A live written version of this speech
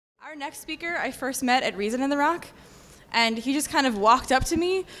Our next speaker I first met at Reason in the Rock, and he just kind of walked up to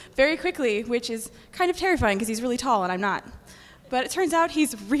me very quickly, which is kind of terrifying because he's really tall and I'm not. But it turns out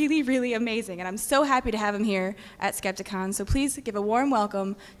he's really, really amazing, and I'm so happy to have him here at Skepticon. So please give a warm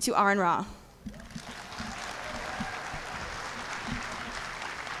welcome to Aron.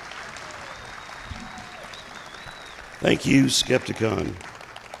 Thank you, Skepticon.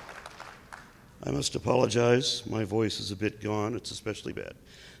 I must apologize. My voice is a bit gone. It's especially bad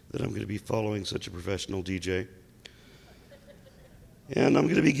that I'm going to be following such a professional DJ. And I'm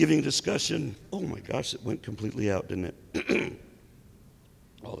going to be giving a discussion. Oh my gosh, it went completely out, didn't it?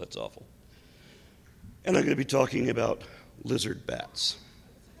 Oh, that's awful. And I'm going to be talking about lizard bats.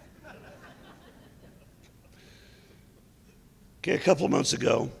 Okay, a couple of months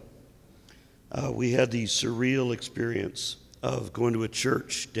ago, we had the surreal experience of going to a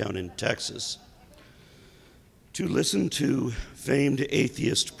church down in Texas to listen to famed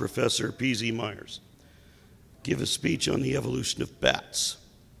atheist Professor P.Z. Myers give a speech on the evolution of bats.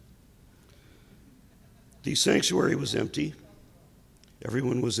 The sanctuary was empty.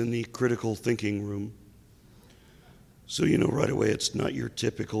 Everyone was in the critical thinking room. So you know right away it's not your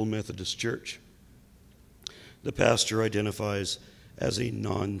typical Methodist church. The pastor identifies as a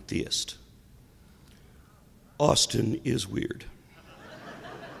non-theist. Austin is weird.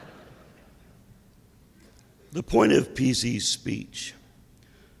 The point of PZ's speech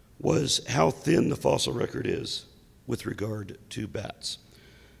was how thin the fossil record is with regard to bats.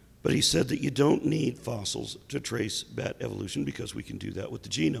 But he said that you don't need fossils to trace bat evolution because we can do that with the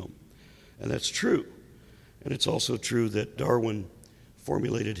genome. And that's true. And it's also true that Darwin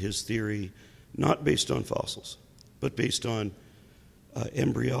formulated his theory not based on fossils, but based on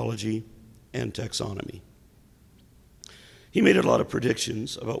embryology and taxonomy. He made a lot of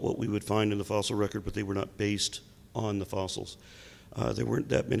predictions about what we would find in the fossil record, but they were not based on the fossils. There weren't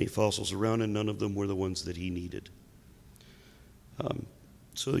that many fossils around, and none of them were the ones that he needed.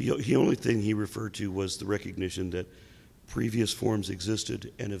 So the only thing he referred to was the recognition that previous forms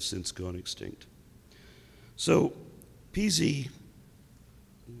existed and have since gone extinct. So PZ,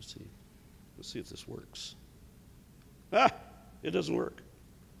 let's see if this works. It doesn't work.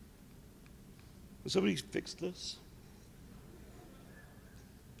 Can somebody fix this?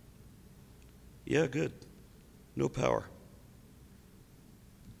 Yeah, good. No power.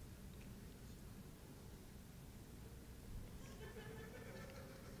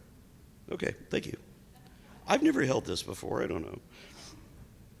 Okay, thank you. I've never held this before, I don't know.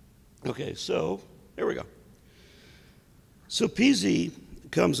 Okay, so there we go. So PZ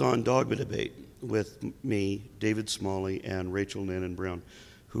comes on Dogma Debate with me, David Smalley, and Rachel Nannon Brown,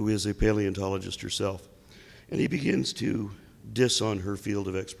 who is a paleontologist herself. And he begins to diss on her field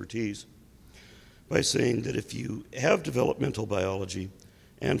of expertise by saying that if you have developmental biology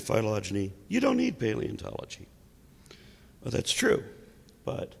and phylogeny, you don't need paleontology. Well, that's true,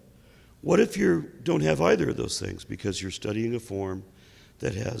 but what if you don't have either of those things because you're studying a form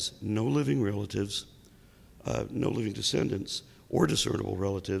that has no living relatives, no living descendants, or discernible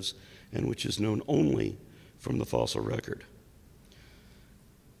relatives, and which is known only from the fossil record?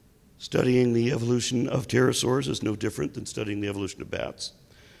 Studying the evolution of pterosaurs is no different than studying the evolution of bats,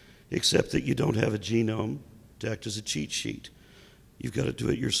 except that you don't have a genome to act as a cheat sheet. You've got to do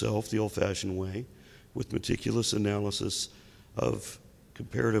it yourself the old-fashioned way with meticulous analysis of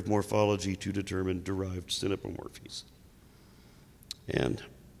comparative morphology to determine derived synapomorphies. And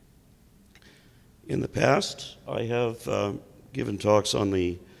in the past, I have given talks on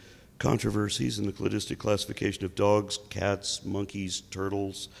the controversies in the cladistic classification of dogs, cats, monkeys,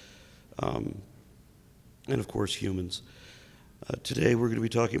 turtles, and of course humans. Today we're going to be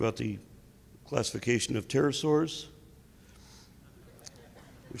talking about the classification of pterosaurs,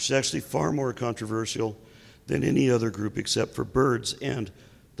 which is actually far more controversial than any other group except for birds, and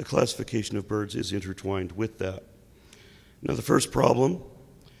the classification of birds is intertwined with that. Now the first problem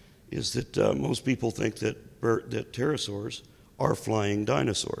is that most people think that pterosaurs are flying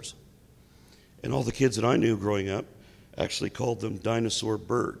dinosaurs. And all the kids that I knew growing up actually called them dinosaur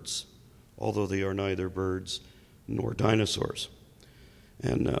birds, although they are neither birds nor dinosaurs.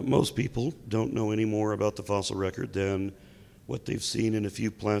 And most people don't know any more about the fossil record than what they've seen in a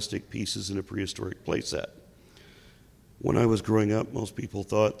few plastic pieces in a prehistoric playset. When I was growing up, most people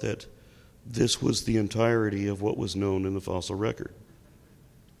thought that this was the entirety of what was known in the fossil record.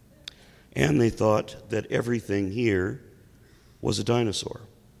 And they thought that everything here was a dinosaur.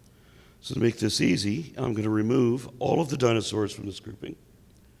 So to make this easy, I'm going to remove all of the dinosaurs from this grouping,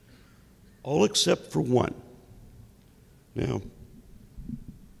 all except for one. Now,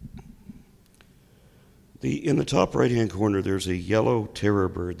 In the top right-hand corner, there's a yellow terror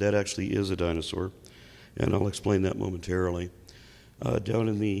bird. That actually is a dinosaur, and I'll explain that momentarily. Down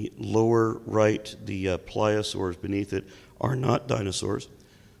in the lower right, the pliosaurs beneath it are not dinosaurs.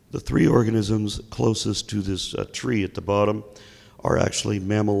 The three organisms closest to this tree at the bottom are actually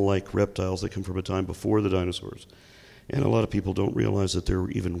mammal-like reptiles that come from a time before the dinosaurs. And a lot of people don't realize that there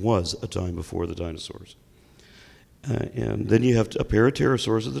even was a time before the dinosaurs. And then you have a pair of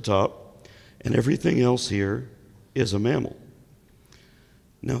pterosaurs at the top, and everything else here is a mammal.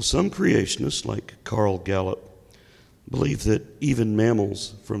 Now, some creationists, like Carl Gallup, believe that even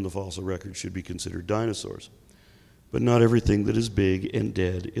mammals from the fossil record should be considered dinosaurs. But not everything that is big and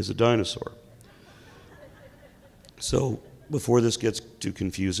dead is a dinosaur. So, before this gets too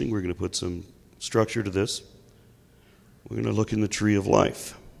confusing, we're going to put some structure to this. We're going to look in the tree of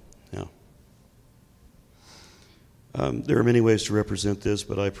life. Now, there are many ways to represent this,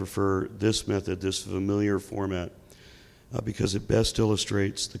 but I prefer this method, this familiar format, because it best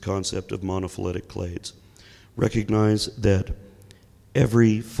illustrates the concept of monophyletic clades. Recognize that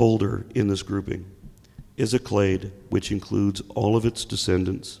every folder in this grouping is a clade which includes all of its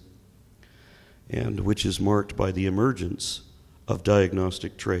descendants and which is marked by the emergence of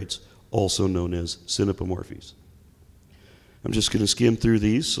diagnostic traits, also known as synapomorphies. I'm just going to skim through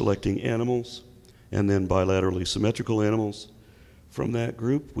these, selecting animals, and then bilaterally symmetrical animals. From that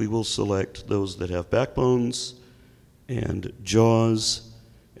group, we will select those that have backbones and jaws,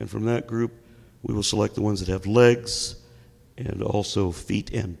 and from that group, we will select the ones that have legs and also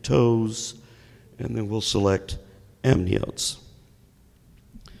feet and toes, and then we'll select amniotes.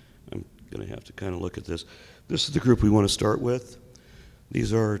 I'm going to have to kind of look at this. This is the group we want to start with.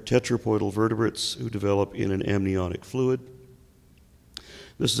 These are tetrapoidal vertebrates who develop in an amniotic fluid.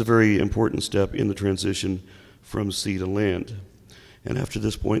 This is a very important step in the transition from sea to land. And after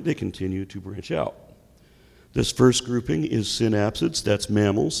this point, they continue to branch out. This first grouping is synapsids, that's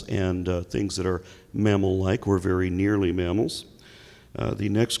mammals and things that are mammal-like or very nearly mammals. The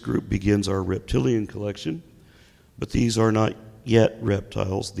next group begins our reptilian collection, but these are not yet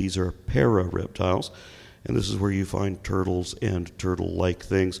reptiles, these are para-reptiles. And this is where you find turtles and turtle-like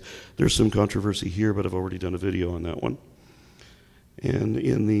things. There's some controversy here, but I've already done a video on that one. And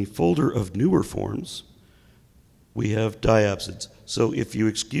in the folder of newer forms, we have diapsids. So if you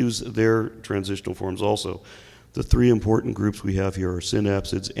excuse their transitional forms also, the three important groups we have here are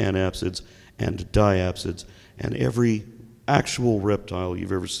synapsids, anapsids, and diapsids. And every actual reptile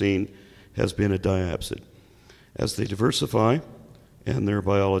you've ever seen has been a diapsid. As they diversify and their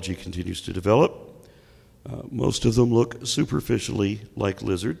biology continues to develop, most of them look superficially like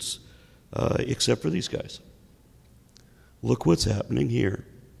lizards, except for these guys. Look what's happening here.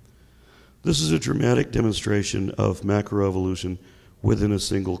 This is a dramatic demonstration of macroevolution within a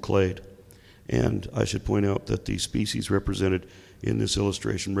single clade. And I should point out that the species represented in this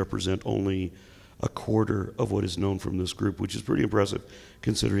illustration represent only a quarter of what is known from this group, which is pretty impressive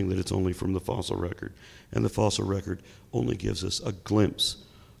considering that it's only from the fossil record. And the fossil record only gives us a glimpse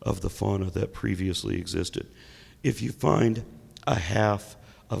of the fauna that previously existed. If you find a half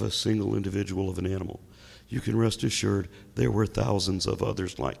of a single individual of an animal, you can rest assured there were thousands of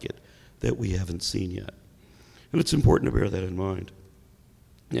others like it that we haven't seen yet. And it's important to bear that in mind.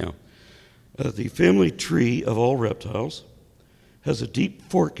 Now, the family tree of all reptiles has a deep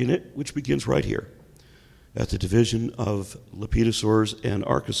fork in it, which begins right here at the division of Leptosaurs and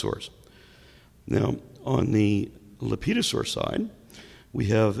Archosaurs. Now, on the Leptosaur side, we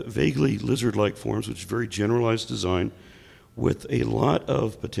have vaguely lizard-like forms, which is very generalized design, with a lot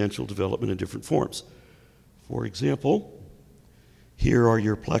of potential development in different forms. For example, here are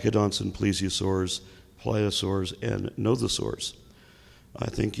your Placodonts and Plesiosaurs, Pliosaurs, and Nothosaurs. I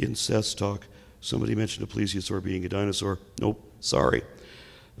think in Seth's talk, somebody mentioned a plesiosaur being a dinosaur. Nope, sorry.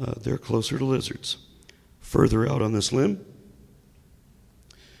 They're closer to lizards. Further out on this limb,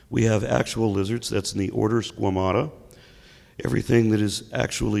 we have actual lizards. That's in the order Squamata. Everything that is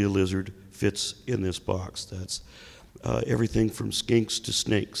actually a lizard fits in this box. That's everything from skinks to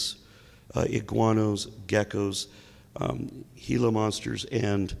snakes, iguanos, geckos, Gila monsters,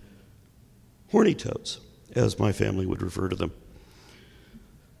 and horny toads, as my family would refer to them.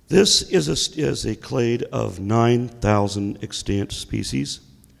 This is a clade of 9,000 extant species,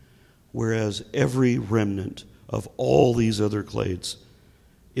 whereas every remnant of all these other clades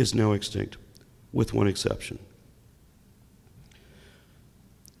is now extinct, with one exception.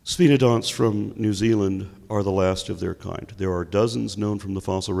 Sphenodonts from New Zealand are the last of their kind. There are dozens known from the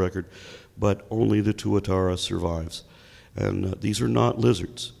fossil record, but only the Tuatara survives. And these are not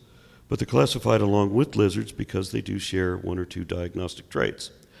lizards, but they're classified along with lizards because they do share one or two diagnostic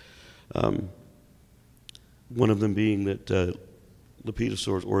traits. one of them being that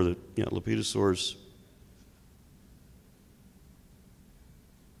Leptosaurs, or the Leptosaurs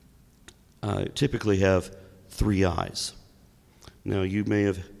typically have 3 eyes. Now, you may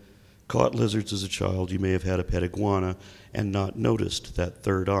have caught lizards as a child, you may have had a pet iguana and not noticed that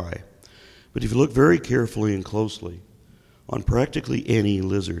 3rd eye. But if you look very carefully and closely on practically any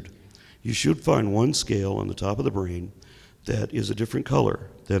lizard, you should find one scale on the top of the brain that is a different color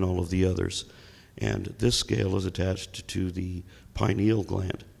than all of the others. And this scale is attached to the pineal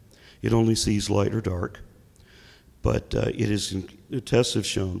gland. It only sees light or dark, but tests have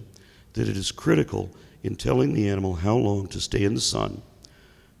shown that it is critical in telling the animal how long to stay in the sun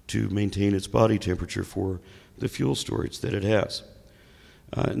to maintain its body temperature for the fuel storage that it has.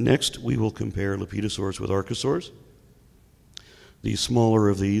 Next, we will compare Leptosaurs with Archosaurs. The smaller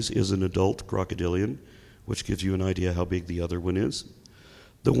of these is an adult crocodilian, which gives you an idea how big the other one is.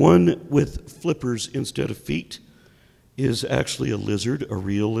 The one with flippers instead of feet is actually a lizard, a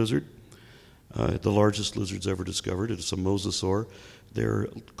real lizard. The largest lizards ever discovered. It's a mosasaur. Their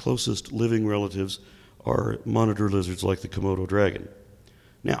closest living relatives are monitor lizards like the Komodo dragon.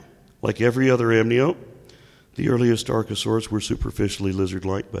 Now, like every other amnio, the earliest archosaurs were superficially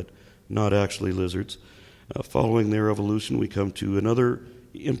lizard-like, but not actually lizards. Following their evolution, we come to another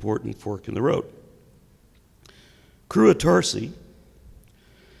important fork in the road. Cruotarsi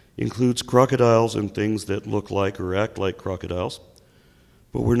includes crocodiles and things that look like or act like crocodiles,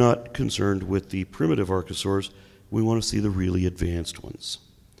 but we're not concerned with the primitive archosaurs. We want to see the really advanced ones.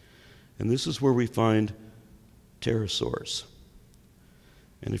 And this is where we find pterosaurs.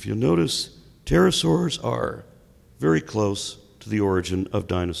 And if you'll notice, pterosaurs are very close to the origin of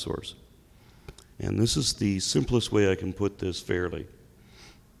dinosaurs. And this is the simplest way I can put this fairly.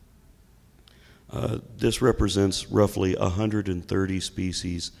 This represents roughly 130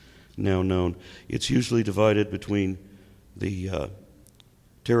 species now known. It's usually divided between the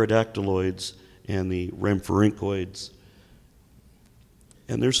pterodactyloids and the rhamphorhynchoids.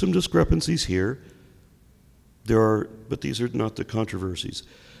 And there's some discrepancies here. But these are not the controversies.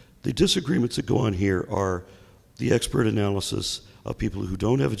 The disagreements that go on here are the expert analysis of people who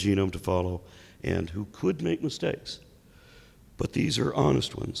don't have a genome to follow and who could make mistakes. But these are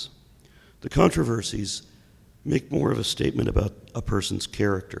honest ones. The controversies make more of a statement about a person's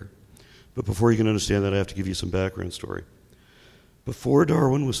character. But before you can understand that, I have to give you some background story. Before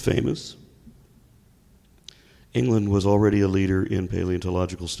Darwin was famous, England was already a leader in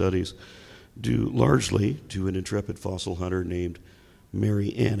paleontological studies, due largely to an intrepid fossil hunter named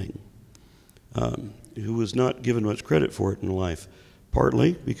Mary Anning, who was not given much credit for it in life,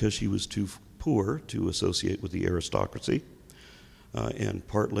 partly because she was too poor to associate with the aristocracy, and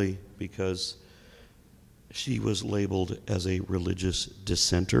partly because she was labeled as a religious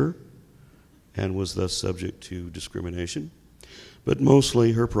dissenter and was thus subject to discrimination. But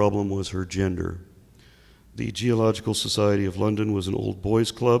mostly her problem was her gender. The Geological Society of London was an old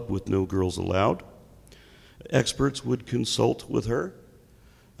boys' club with no girls allowed. Experts would consult with her,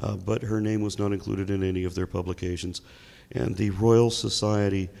 but her name was not included in any of their publications. And the Royal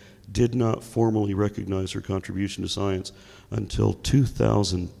Society did not formally recognize her contribution to science until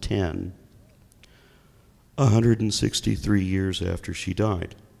 2010, 163 years after she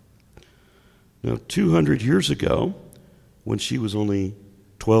died. Now, 200 years ago, when she was only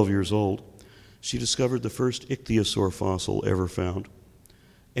 12 years old, she discovered the first ichthyosaur fossil ever found,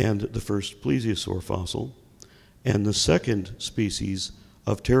 and the first plesiosaur fossil, and the second species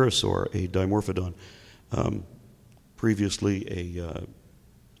of pterosaur, a dimorphodon. Previously, a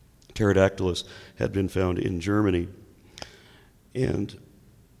pterodactylus had been found in Germany, and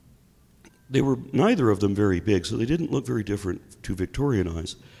they were neither of them very big, so they didn't look very different to Victorian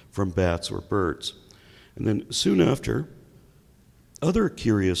eyes from bats or birds. And then soon after, other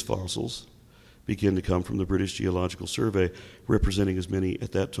curious fossils began to come from the British Geological Survey, representing as many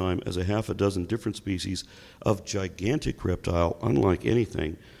at that time as a half a dozen different species of gigantic reptile, unlike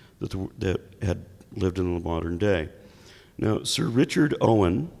anything that had lived in the modern day. Now, Sir Richard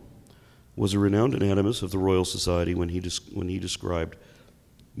Owen was a renowned anatomist of the Royal Society when he described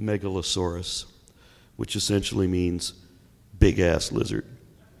Megalosaurus, which essentially means big-ass lizard,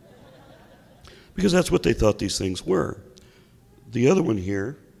 because that's what they thought these things were. The other one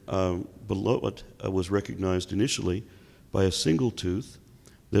here, below it, was recognized initially by a single tooth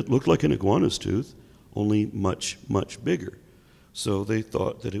that looked like an iguana's tooth, only much, much bigger. So they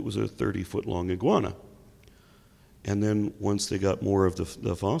thought that it was a 30-foot-long iguana. And then once they got more of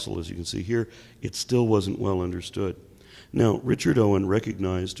the fossil, as you can see here, it still wasn't well understood. Now, Richard Owen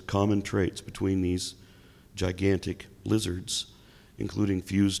recognized common traits between these gigantic lizards, including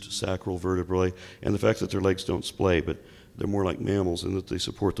fused sacral vertebrae, and the fact that their legs don't splay, but they're more like mammals in that they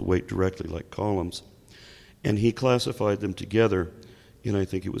support the weight directly like columns. And he classified them together in, I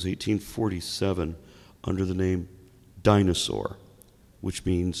think it was 1847, under the name dinosaur, which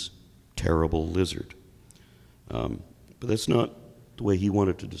means terrible lizard. But that's not the way he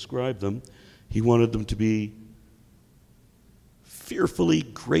wanted to describe them. He wanted them to be fearfully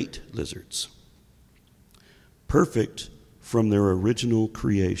great lizards, perfect from their original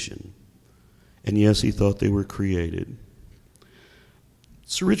creation. And yes, he thought they were created.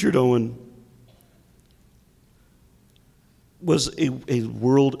 Sir Richard Owen was a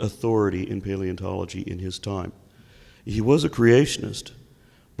world authority in paleontology in his time. He was a creationist,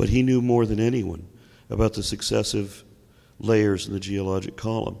 but he knew more than anyone about the successive layers in the geologic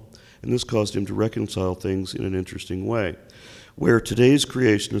column. And this caused him to reconcile things in an interesting way. Where today's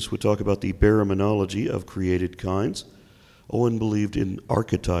creationists would talk about the baraminology of created kinds, Owen believed in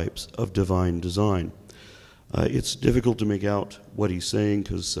archetypes of divine design. It's difficult to make out what he's saying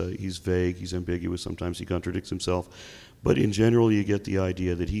because he's vague, he's ambiguous, sometimes he contradicts himself. But in general, you get the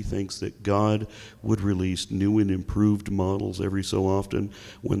idea that he thinks that God would release new and improved models every so often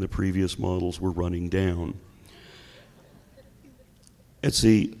when the previous models were running down. And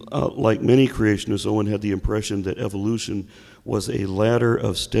see, like many creationists, Owen had the impression that evolution was a ladder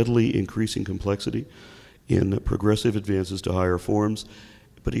of steadily increasing complexity in progressive advances to higher forms,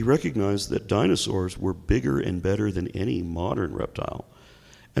 but he recognized that dinosaurs were bigger and better than any modern reptile,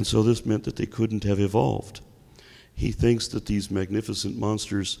 and so this meant that they couldn't have evolved. He thinks that these magnificent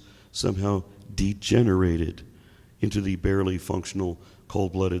monsters somehow degenerated into the barely functional,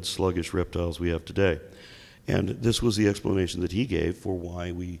 cold-blooded, sluggish reptiles we have today. And this was the explanation that he gave for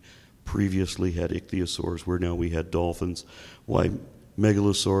why we previously had ichthyosaurs, where now we had dolphins, why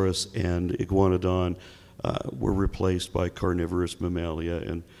Megalosaurus and Iguanodon were replaced by carnivorous mammalia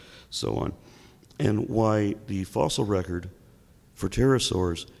and so on, and why the fossil record for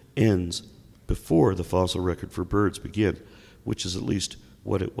pterosaurs ends before the fossil record for birds begin, which is at least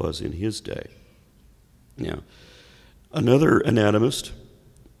what it was in his day. Now, another anatomist,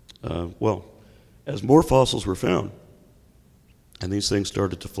 as more fossils were found, and these things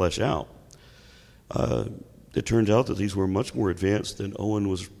started to flesh out, it turned out that these were much more advanced than Owen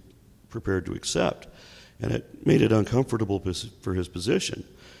was prepared to accept. And it made it uncomfortable for his position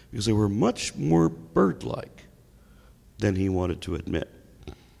because they were much more bird-like than he wanted to admit.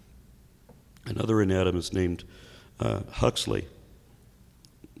 Another anatomist named Huxley,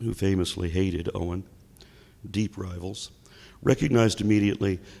 who famously hated Owen, deep rivals, recognized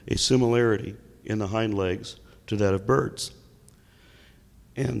immediately a similarity in the hind legs to that of birds.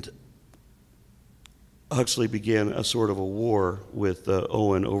 And Huxley began a sort of a war with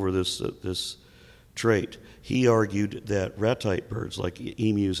Owen over this trait. He argued that rat-type birds like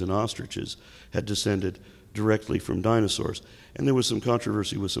emus and ostriches had descended directly from dinosaurs. And there was some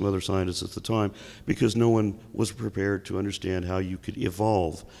controversy with some other scientists at the time because no one was prepared to understand how you could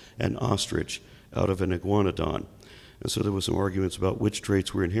evolve an ostrich out of an iguanodon. And so there was some arguments about which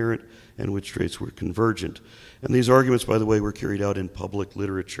traits were inherent and which traits were convergent. And these arguments, by the way, were carried out in public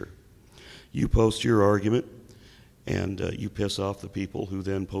literature. You post your argument, and you piss off the people who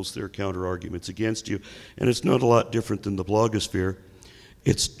then post their counter-arguments against you. And it's not a lot different than the blogosphere.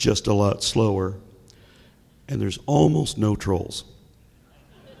 It's just a lot slower, and there's almost no trolls.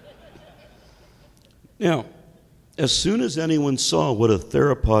 Now, as soon as anyone saw what a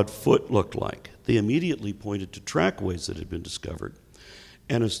theropod foot looked like, they immediately pointed to trackways that had been discovered.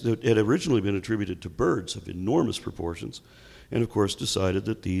 And it had originally been attributed to birds of enormous proportions, and of course decided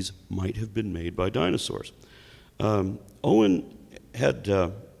that these might have been made by dinosaurs. Owen had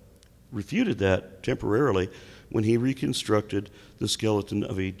refuted that temporarily when he reconstructed the skeleton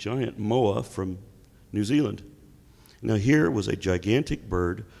of a giant moa from New Zealand. Now here was a gigantic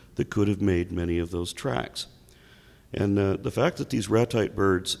bird that could have made many of those tracks. And the fact that these rat-type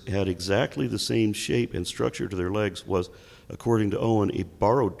birds had exactly the same shape and structure to their legs was, according to Owen, a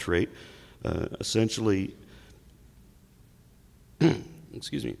borrowed trait, essentially an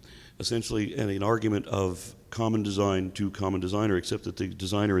argument of common design to common designer, except that the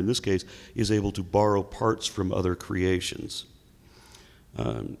designer in this case is able to borrow parts from other creations.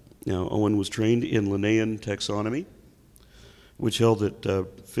 Now, Owen was trained in Linnaean taxonomy, which held that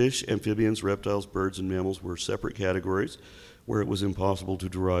fish, amphibians, reptiles, birds, and mammals were separate categories where it was impossible to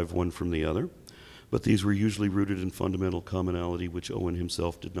derive one from the other. But these were usually rooted in fundamental commonality, which Owen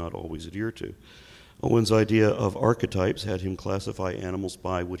himself did not always adhere to. Owen's idea of archetypes had him classify animals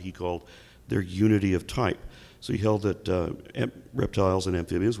by what he called their unity of type. So he held that reptiles and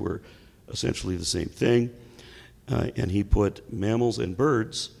amphibians were essentially the same thing, and he put mammals and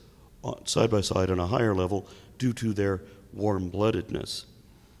birds side by side on a higher level due to their warm-bloodedness.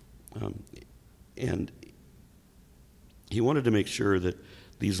 And he wanted to make sure that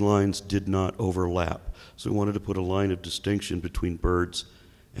these lines did not overlap. So he wanted to put a line of distinction between birds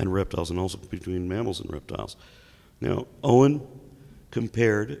and reptiles, and also between mammals and reptiles. Now, Owen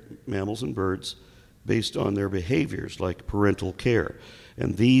compared mammals and birds based on their behaviors, like parental care.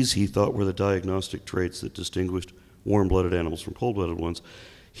 And these, he thought, were the diagnostic traits that distinguished warm-blooded animals from cold-blooded ones.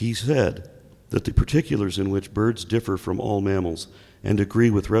 He said that the particulars in which birds differ from all mammals and agree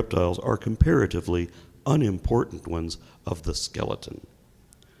with reptiles are comparatively unimportant ones of the skeleton.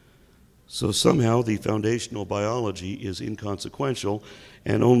 So somehow the foundational biology is inconsequential,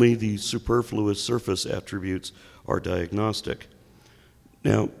 and only the superfluous surface attributes are diagnostic.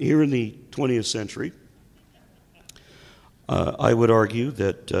 Now, here in the 20th century, I would argue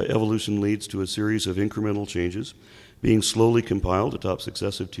that evolution leads to a series of incremental changes being slowly compiled atop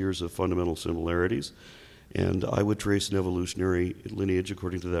successive tiers of fundamental similarities, and I would trace an evolutionary lineage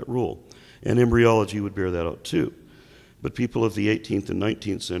according to that rule. And embryology would bear that out too. But people of the 18th and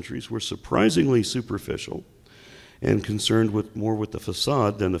 19th centuries were surprisingly superficial and concerned more with the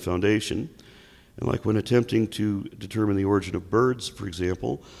facade than the foundation. And like when attempting to determine the origin of birds, for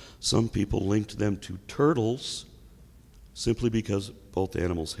example, some people linked them to turtles simply because both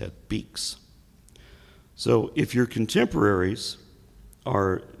animals had beaks. So if your contemporaries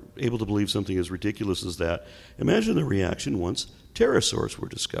are able to believe something as ridiculous as that, imagine the reaction once pterosaurs were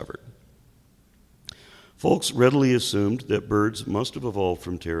discovered. Folks readily assumed that birds must have evolved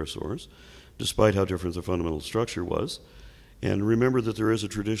from pterosaurs, despite how different their fundamental structure was. And remember that there is a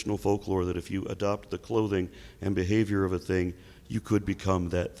traditional folklore that if you adopt the clothing and behavior of a thing, you could become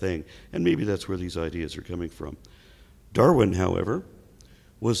that thing. And maybe that's where these ideas are coming from. Darwin, however,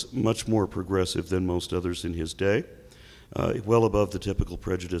 was much more progressive than most others in his day. Well above the typical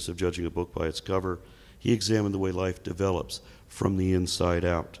prejudice of judging a book by its cover, he examined the way life develops from the inside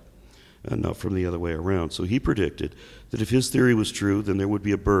out, and not from the other way around. So he predicted that if his theory was true, then there would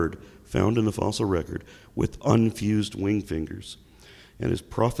be a bird found in the fossil record with unfused wing fingers. And his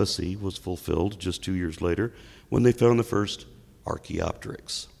prophecy was fulfilled just 2 years later when they found the first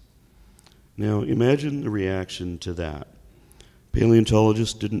Archaeopteryx. Now imagine the reaction to that.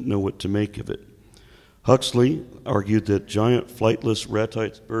 Paleontologists didn't know what to make of it. Huxley argued that giant flightless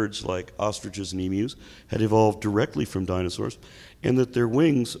rat-type birds like ostriches and emus had evolved directly from dinosaurs, and that their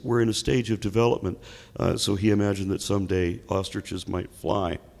wings were in a stage of development, so he imagined that someday ostriches might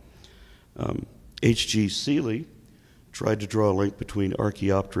fly. H.G. Seeley tried to draw a link between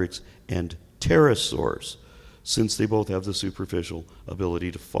Archaeopteryx and pterosaurs, since they both have the superficial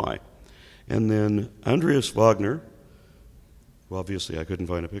ability to fly. And then Andreas Wagner, who obviously I couldn't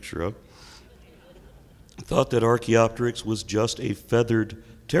find a picture of, thought that Archaeopteryx was just a feathered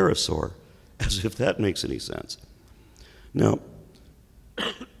pterosaur, as if that makes any sense. Now,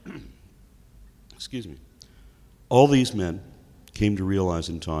 excuse me, all these men came to realize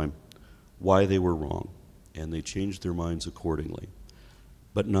in time why they were wrong, and they changed their minds accordingly,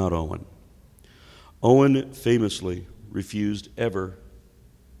 but not Owen. Owen famously refused ever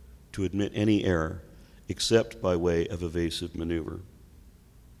to admit any error except by way of evasive maneuver.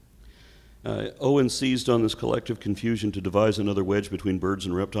 Owen seized on this collective confusion to devise another wedge between birds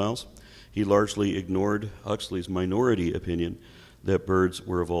and reptiles. He largely ignored Huxley's minority opinion that birds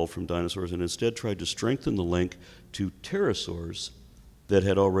were evolved from dinosaurs and instead tried to strengthen the link to pterosaurs that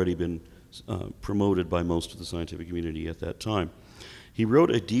had already been promoted by most of the scientific community at that time. He wrote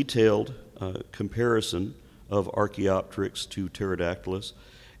a detailed comparison of Archaeopteryx to Pterodactylus,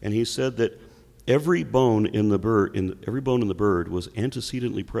 and he said that every bone in the bird was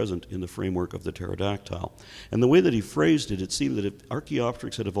antecedently present in the framework of the pterodactyl. And the way that he phrased it, it seemed that if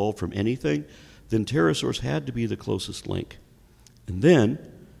Archaeopteryx had evolved from anything, then pterosaurs had to be the closest link. And then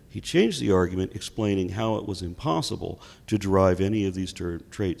he changed the argument, explaining how it was impossible to derive any of these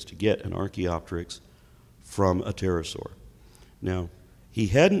traits to get an Archaeopteryx from a pterosaur. Now, he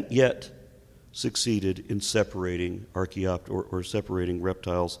hadn't yet succeeded in separating or separating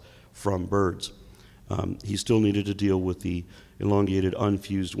reptiles from birds. He still needed to deal with the elongated,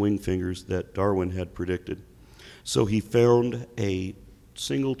 unfused wing fingers that Darwin had predicted. So he found a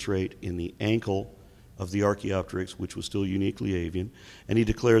single trait in the ankle of the Archaeopteryx, which was still uniquely avian, and he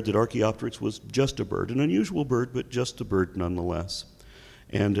declared that Archaeopteryx was just a bird, an unusual bird, but just a bird nonetheless.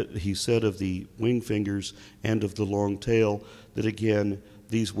 And he said of the wing fingers and of the long tail that, again,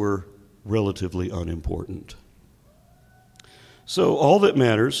 these were relatively unimportant. So all that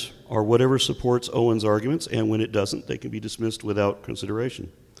matters are whatever supports Owen's arguments, and when it doesn't, they can be dismissed without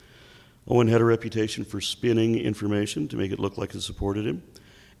consideration. Owen had a reputation for spinning information to make it look like it supported him,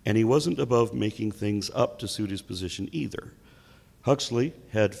 and he wasn't above making things up to suit his position either. Huxley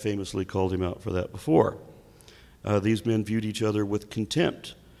had famously called him out for that before. These men viewed each other with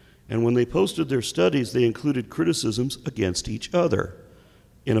contempt, and when they posted their studies, they included criticisms against each other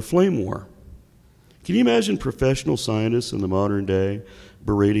in a flame war. Can you imagine professional scientists in the modern day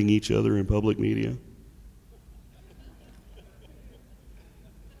berating each other in public media?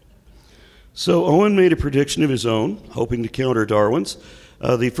 So Owen made a prediction of his own, hoping to counter Darwin's.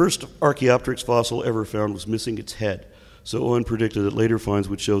 The first Archaeopteryx fossil ever found was missing its head. So Owen predicted that later finds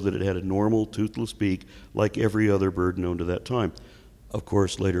would show that it had a normal, toothless beak like every other bird known to that time. Of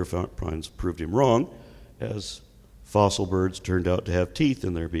course, later finds proved him wrong, as fossil birds turned out to have teeth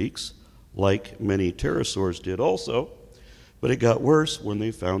in their beaks, like many pterosaurs did also. But it got worse when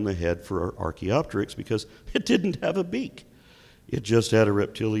they found the head for Archaeopteryx because it didn't have a beak. It just had a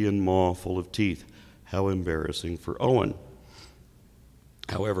reptilian maw full of teeth. How embarrassing for Owen.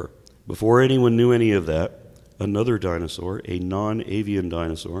 However, before anyone knew any of that, another dinosaur, a non-avian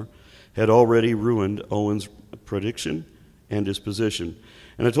dinosaur, had already ruined Owen's prediction and his position.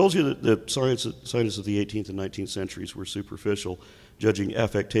 And I told you that the scientists of the 18th and 19th centuries were superficial, judging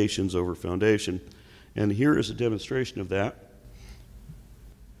affectations over foundation. And here is a demonstration of that.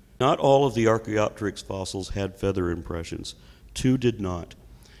 Not all of the Archaeopteryx fossils had feather impressions. 2 did not.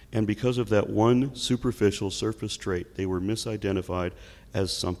 And because of that one superficial surface trait, they were misidentified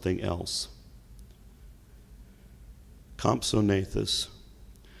as something else. Compsognathus,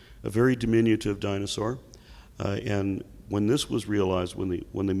 a very diminutive dinosaur. And when this was realized,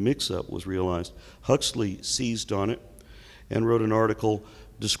 when the mix-up was realized, Huxley seized on it and wrote an article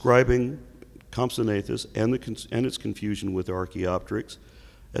describing Compsognathus and its confusion with Archaeopteryx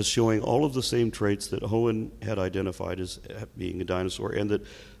as showing all of the same traits that Owen had identified as being a dinosaur, and that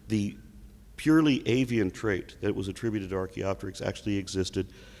the purely avian trait that was attributed to Archaeopteryx actually existed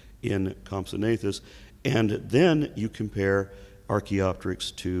in Compsognathus. And then you compare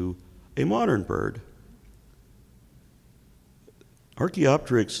Archaeopteryx to a modern bird.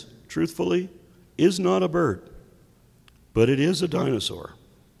 Archaeopteryx, truthfully, is not a bird, but it is a dinosaur.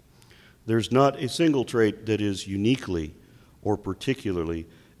 There's not a single trait that is uniquely or particularly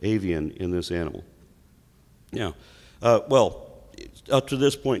avian in this animal. Now, up to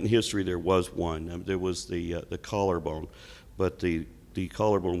this point in history, there was one. There was the collarbone, but the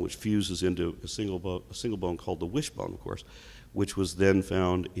collarbone which fuses into a single bone called the wishbone, of course, which was then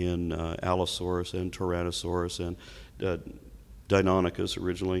found in Allosaurus and Tyrannosaurus and Deinonychus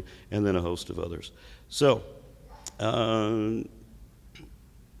originally, and then a host of others. So,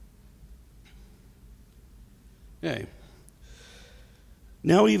 okay.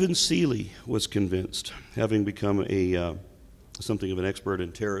 Now even Seeley was convinced, having become something of an expert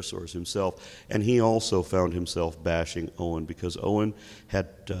in pterosaurs himself, and he also found himself bashing Owen because Owen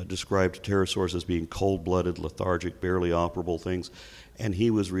had described pterosaurs as being cold-blooded, lethargic, barely operable things, and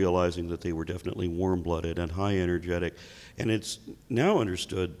he was realizing that they were definitely warm-blooded and high-energetic. And it's now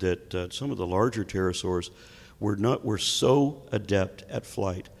understood that some of the larger pterosaurs were so adept at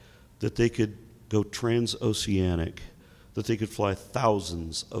flight that they could go transoceanic, that they could fly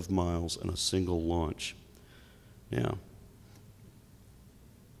thousands of miles in a single launch. Now,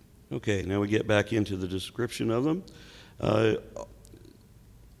 okay, now we get back into the description of them.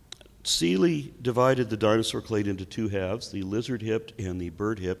 Seeley divided the dinosaur clade into 2 halves, the lizard-hipped and the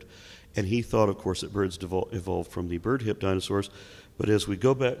bird-hipped, and he thought, of course, that birds evolved from the bird-hipped dinosaurs. But as we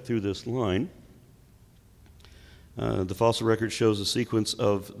go back through this line, the fossil record shows a sequence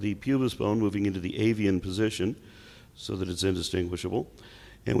of the pubis bone moving into the avian position so that it's indistinguishable.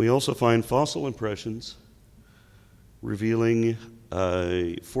 And we also find fossil impressions revealing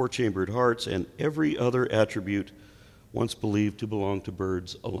 4-chambered hearts and every other attribute once believed to belong to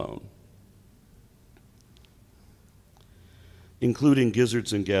birds alone, including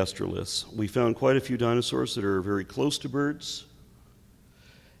gizzards and gastroliths. We found quite a few dinosaurs that are very close to birds,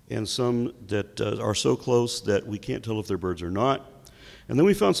 and some that are so close that we can't tell if they're birds or not. And then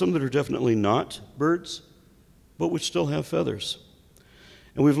we found some that are definitely not birds, but which still have feathers.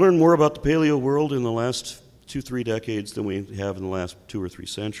 And we've learned more about the paleo world in the last 2-3 decades than we have in the last 2 or 3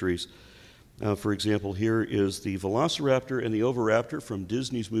 centuries. For example, here is the velociraptor and the oviraptor from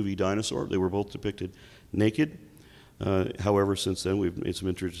Disney's movie Dinosaur. They were both depicted naked. However, since then, we've made some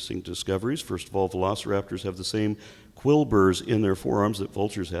interesting discoveries. First of all, velociraptors have the same quill burrs in their forearms that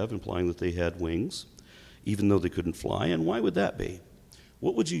vultures have, implying that they had wings, even though they couldn't fly. And why would that be?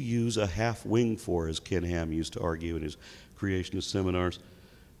 What would you use a half wing for, as Ken Ham used to argue in his creationist seminars?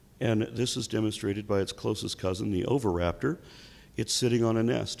 And this is demonstrated by its closest cousin, the oviraptor. It's sitting on a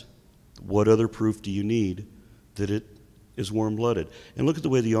nest. What other proof do you need that it is warm-blooded? And look at the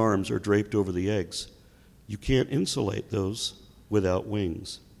way the arms are draped over the eggs. You can't insulate those without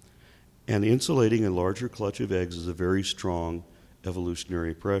wings. And insulating a larger clutch of eggs is a very strong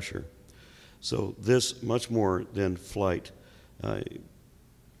evolutionary pressure. So this, much more than flight.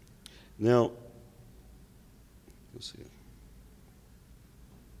 Now, let's see.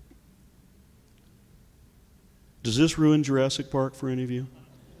 Does this ruin Jurassic Park for any of you?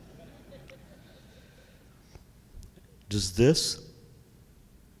 Does this?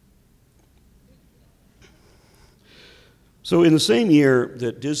 So in the same year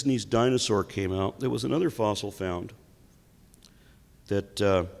that Disney's Dinosaur came out, there was another fossil found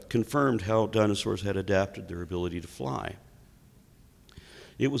that confirmed how dinosaurs had adapted their ability to fly.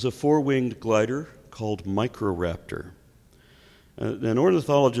 It was a four-winged glider called Microraptor. An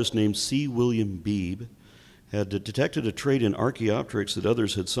ornithologist named C. William Beebe had detected a trait in Archaeopteryx that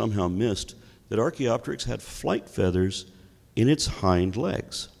others had somehow missed, that Archaeopteryx had flight feathers in its hind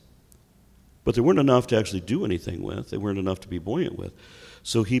legs. But they weren't enough to actually do anything with. They weren't enough to be buoyant with.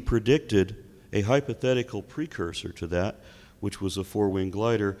 So he predicted a hypothetical precursor to that, which was a four-winged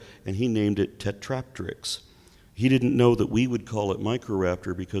glider, and he named it Tetrapteryx. He didn't know that we would call it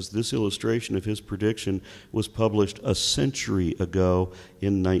Microraptor because this illustration of his prediction was published a century ago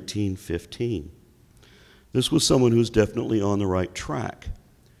in 1915. This was someone who's definitely on the right track.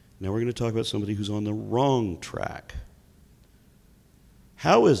 Now we're going to talk about somebody who's on the wrong track.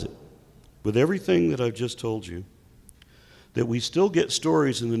 How is it, with everything that I've just told you, that we still get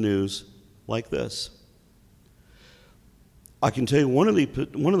stories in the news like this? I can tell you one of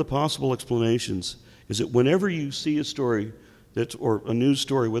the possible explanations is that whenever you see a story or a news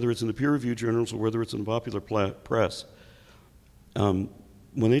story, whether it's in the peer-reviewed journals or whether it's in the popular press, when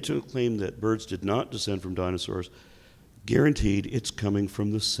they claim that birds did not descend from dinosaurs, guaranteed it's coming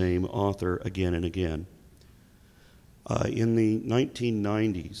from the same author again and again. In the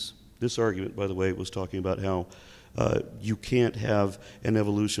 1990s, this argument, by the way, was talking about how you can't have an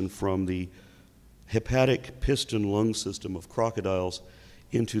evolution from the hepatic piston lung system of crocodiles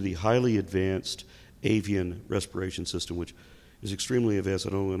into the highly advanced avian respiration system, which is extremely advanced.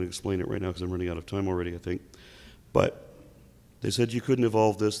 I don't want to explain it right now because I'm running out of time already, I think. But they said you couldn't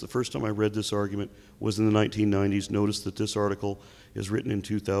evolve this. The first time I read this argument was in the 1990s. Notice that this article is written in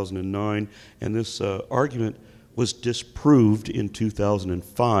 2009, and this argument was disproved in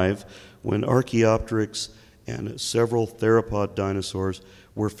 2005 when Archaeopteryx and several theropod dinosaurs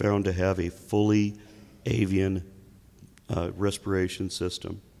were found to have a fully avian respiration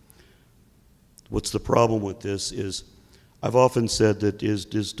system. What's the problem with this is I've often said that it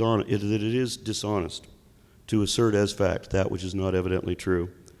is dishonest to assert as fact that which is not evidently true.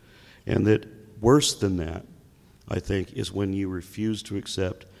 And that worse than that, I think, is when you refuse to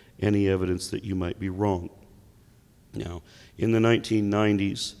accept any evidence that you might be wrong. Now, in the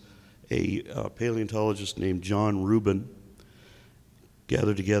 1990s, a paleontologist named John Rubin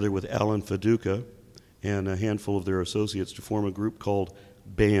gathered together with Alan Feduca and a handful of their associates to form a group called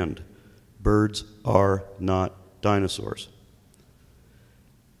BAND, Birds Are Not Dinosaurs.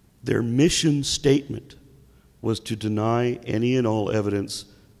 Their mission statement was to deny any and all evidence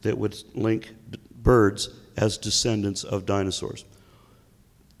that would link birds as descendants of dinosaurs.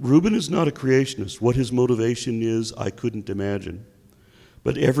 Rubin is not a creationist. What his motivation is, I couldn't imagine.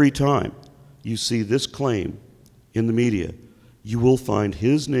 But every time you see this claim in the media, you will find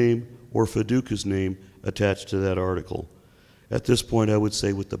his name or Feduca's name attached to that article. At this point, I would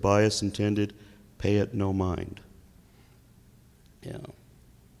say, with the bias intended, pay it no mind. Yeah.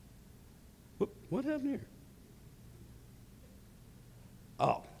 What happened here?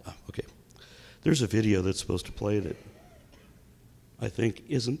 Oh, okay. There's a video that's supposed to play that I think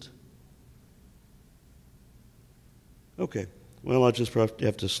isn't. Okay. Well, I'll just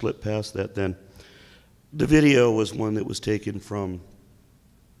have to slip past that then. The video was one that was taken from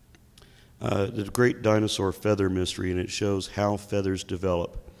the Great Dinosaur Feather Mystery, and it shows how feathers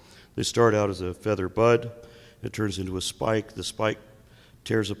develop. They start out as a feather bud. It turns into a spike. The spike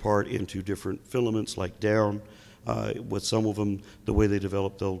tears apart into different filaments like down. With some of them, the way they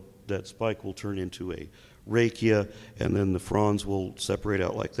develop, that spike will turn into a rachia, and then the fronds will separate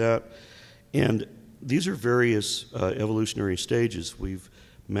out like that. And these are various evolutionary stages. We've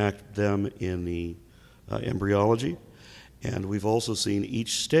mapped them in the embryology, and we've also seen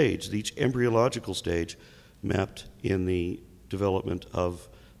each stage, each embryological stage, mapped in the development of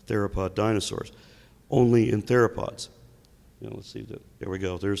theropod dinosaurs, only in theropods. You know, let's see, there we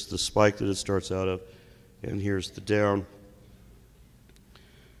go. There's the spike that it starts out of, and here's the down,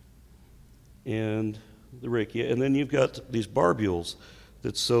 and the rachia. And then you've got these barbules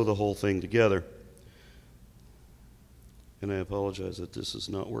that sew the whole thing together. And I apologize that this is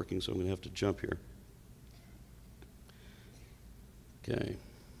not working, so I'm going to have to jump here. Okay,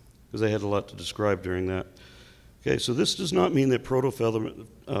 because I had a lot to describe during that. Okay, so this does not mean that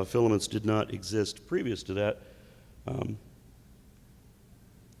protofilaments did not exist previous to that.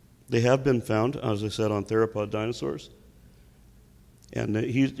 They have been found, as I said, on theropod dinosaurs. And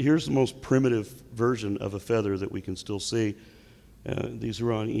here's the most primitive version of a feather that we can still see. These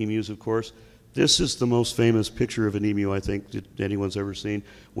are on emus, of course. This is the most famous picture of an emu, I think, that anyone's ever seen.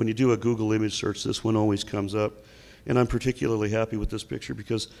 When you do a Google image search, this one always comes up. And I'm particularly happy with this picture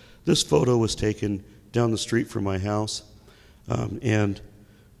because this photo was taken down the street from my house. And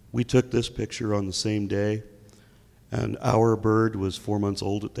we took this picture on the same day. And our bird was 4 months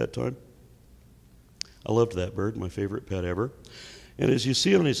old at that time. I loved that bird, my favorite pet ever. And as you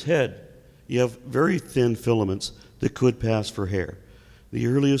see on his head, you have very thin filaments that could pass for hair. The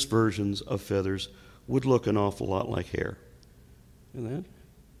earliest versions of feathers would look an awful lot like hair. And that?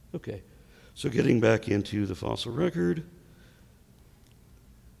 Okay. So getting back into the fossil record,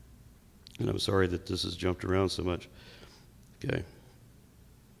 and I'm sorry that this has jumped around so much. Okay.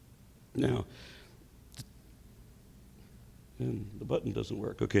 Now, and the button doesn't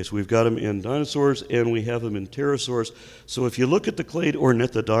work. Okay, so we've got them in dinosaurs and we have them in pterosaurs. So if you look at the clade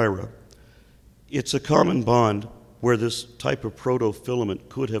Ornithodira, it's a common bond where this type of protofilament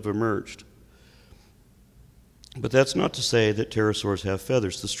could have emerged. But that's not to say that pterosaurs have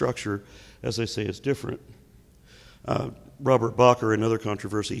feathers. The structure, as I say, is different. Robert Bacher, another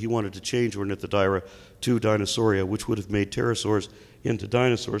controversy, he wanted to change Ornithodira to Dinosauria, which would have made pterosaurs into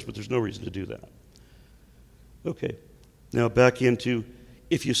dinosaurs, but there's no reason to do that. Okay, now back into,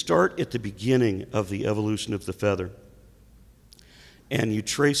 if you start at the beginning of the evolution of the feather and you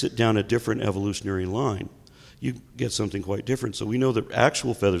trace it down a different evolutionary line, you get something quite different. So we know that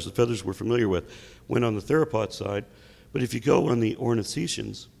actual feathers, the feathers we're familiar with, went on the theropod side, but if you go on the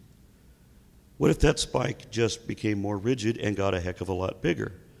ornithischians, what if that spike just became more rigid and got a heck of a lot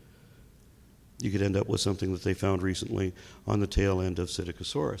bigger? You could end up with something that they found recently on the tail end of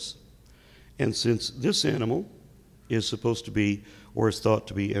Psittacosaurus. And since this animal is supposed to be, or is thought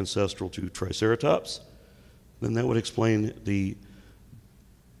to be, ancestral to Triceratops, then that would explain the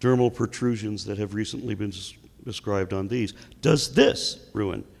dermal protrusions that have recently been described on these. Does this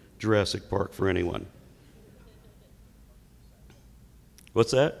ruin Jurassic Park for anyone?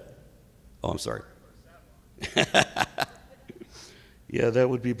 What's that? Oh, I'm sorry. Yeah, that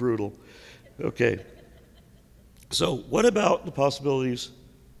would be brutal. Okay. So what about the possibilities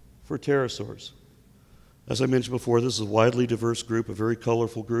for pterosaurs? As I mentioned before, this is a widely diverse group, a very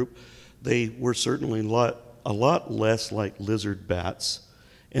colorful group. They were certainly a lot less like lizard bats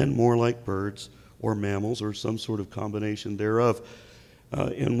and more like birds or mammals or some sort of combination thereof.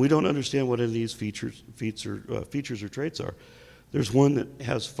 And we don't understand what any of these features or traits are. There's one that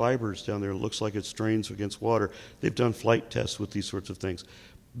has fibers down there. It looks like it strains against water. They've done flight tests with these sorts of things.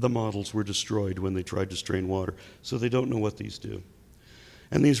 The models were destroyed when they tried to strain water, so they don't know what these do.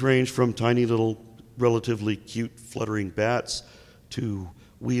 And these range from tiny little, relatively cute fluttering bats to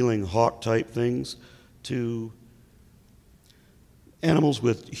wheeling hawk-type things to animals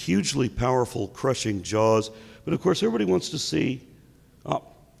with hugely powerful crushing jaws. But of course, everybody wants to see, oh,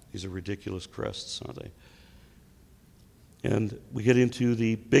 these are ridiculous crests, aren't they? And we get into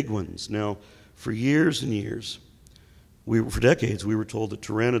the big ones. Now, for years and years, for decades, we were told that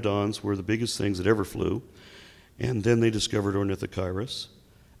pteranodons were the biggest things that ever flew. And then they discovered Ornithocheirus,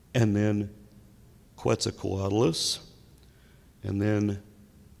 and then Quetzalcoatlus, and then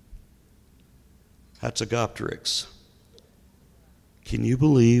Hatzegopteryx. Can you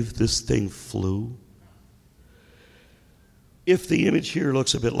believe this thing flew? If the image here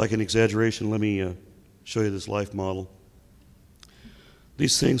looks a bit like an exaggeration, let me show you this life model.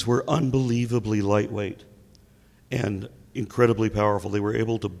 These things were unbelievably lightweight and incredibly powerful. They were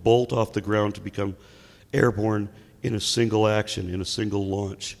able to bolt off the ground to become airborne in a single action, in a single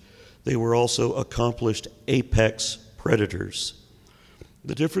launch. They were also accomplished apex predators.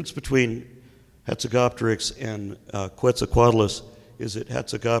 The difference between Hatzegopteryx and Quetzalcoatlus is that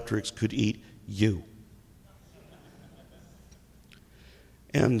Hatzegopteryx could eat you.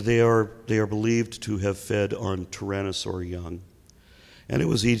 And they are believed to have fed on tyrannosaur young. And it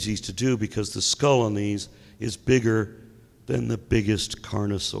was easy to do because the skull on these is bigger than the biggest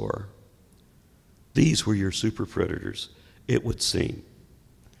carnosaur. These were your super predators, it would seem.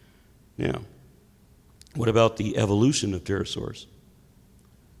 Now, what about the evolution of pterosaurs?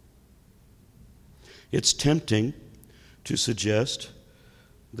 It's tempting to suggest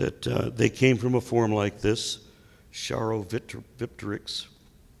that they came from a form like this Charovipteryx.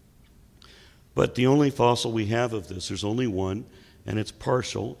 But the only fossil we have of this, there's only one, and it's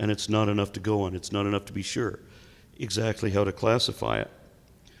partial, and it's not enough to go on. It's not enough to be sure exactly how to classify it.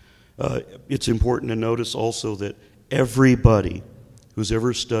 It's important to notice also that everybody who's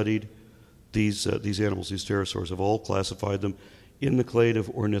ever studied these animals, these pterosaurs, have all classified them in the clade of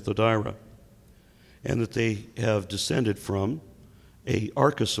Ornithodira, and that they have descended from a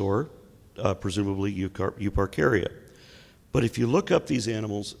archosaur, presumably Euparkeria. But if you look up these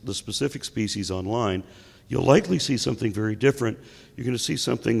animals, the specific species online, you'll likely see something very different. You're going to see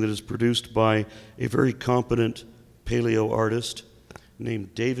something that is produced by a very competent paleo artist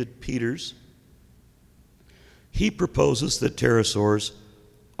named David Peters. He proposes that pterosaurs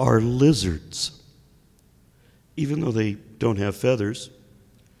are lizards, even though they don't have feathers,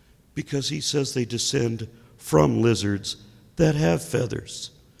 because he says they descend from lizards that have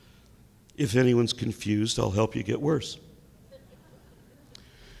feathers. If anyone's confused, I'll help you get worse.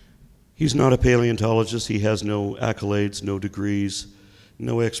 He's not a paleontologist. He has no accolades, no degrees,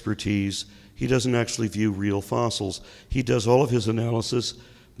 no expertise. He doesn't actually view real fossils. He does all of his analysis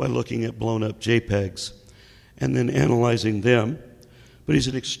by looking at blown-up JPEGs and then analyzing them. But he's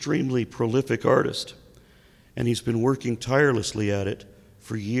an extremely prolific artist, and he's been working tirelessly at it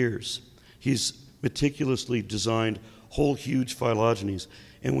for years. He's meticulously designed whole huge phylogenies,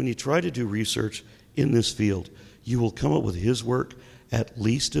 and when you try to do research in this field, you will come up with his work at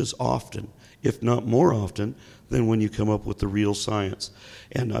least as often, if not more often, than when you come up with the real science.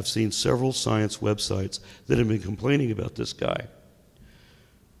 And I've seen several science websites that have been complaining about this guy.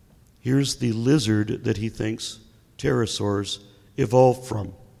 Here's the lizard that he thinks pterosaurs evolved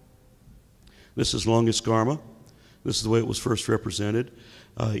from. This is Longisgarma. This is the way it was first represented.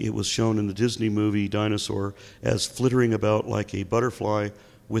 It was shown in the Disney movie Dinosaur as flittering about like a butterfly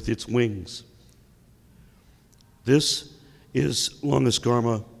with its wings. This is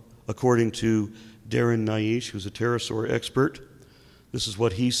Longisgarma according to Darren Naish, who's a pterosaur expert. This is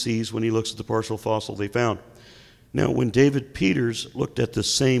what he sees when he looks at the partial fossil they found. Now, when David Peters looked at the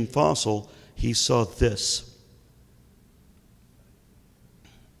same fossil, he saw this.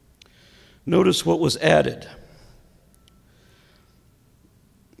 Notice what was added.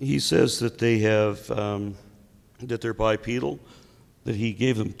 He says that they have, that they're bipedal, that he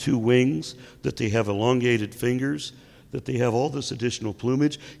gave them 2 wings, that they have elongated fingers, that they have all this additional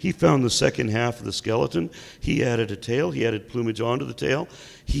plumage. He found the second half of the skeleton. He added a tail. He added plumage onto the tail.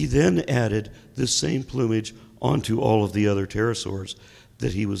 He then added this same plumage onto all of the other pterosaurs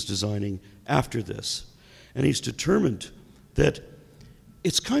that he was designing after this. And he's determined that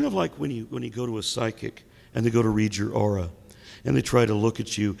it's kind of like when you go to a psychic and they go to read your aura and they try to look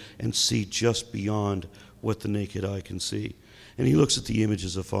at you and see just beyond what the naked eye can see. And he looks at the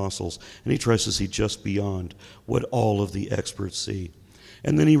images of fossils and he tries to see just beyond what all of the experts see.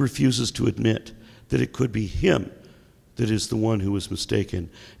 And then he refuses to admit that it could be him that is the one who was mistaken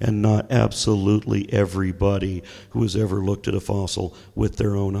and not absolutely everybody who has ever looked at a fossil with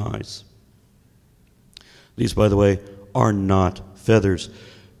their own eyes. These, by the way, are not feathers.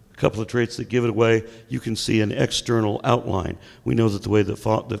 A couple of traits that give it away: you can see an external outline. We know that the way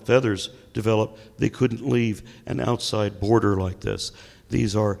that the feathers develop, they couldn't leave an outside border like this.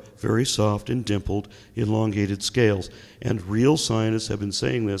 These are very soft and dimpled, elongated scales. And real scientists have been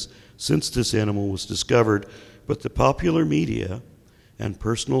saying this since this animal was discovered, but the popular media and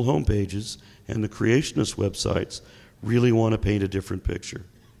personal homepages and the creationist websites really want to paint a different picture.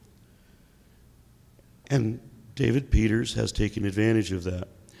 And David Peters has taken advantage of that.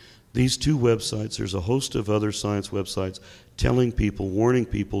 These 2 websites, there's a host of other science websites telling people, warning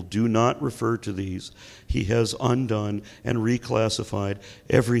people, do not refer to these. He has undone and reclassified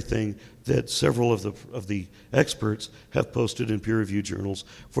everything that several of the experts have posted in peer-reviewed journals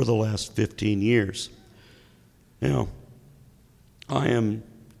for the last 15 years. Now, I am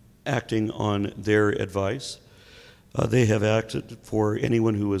acting on their advice. They have acted for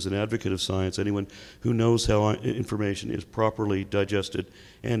anyone who is an advocate of science, anyone who knows how information is properly digested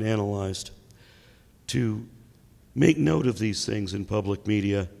and analyzed, to make note of these things in public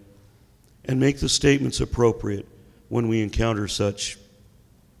media and make the statements appropriate when we encounter such.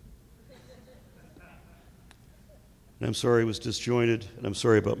 And I'm sorry it was disjointed, and I'm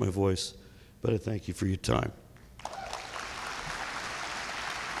sorry about my voice, but I thank you for your time.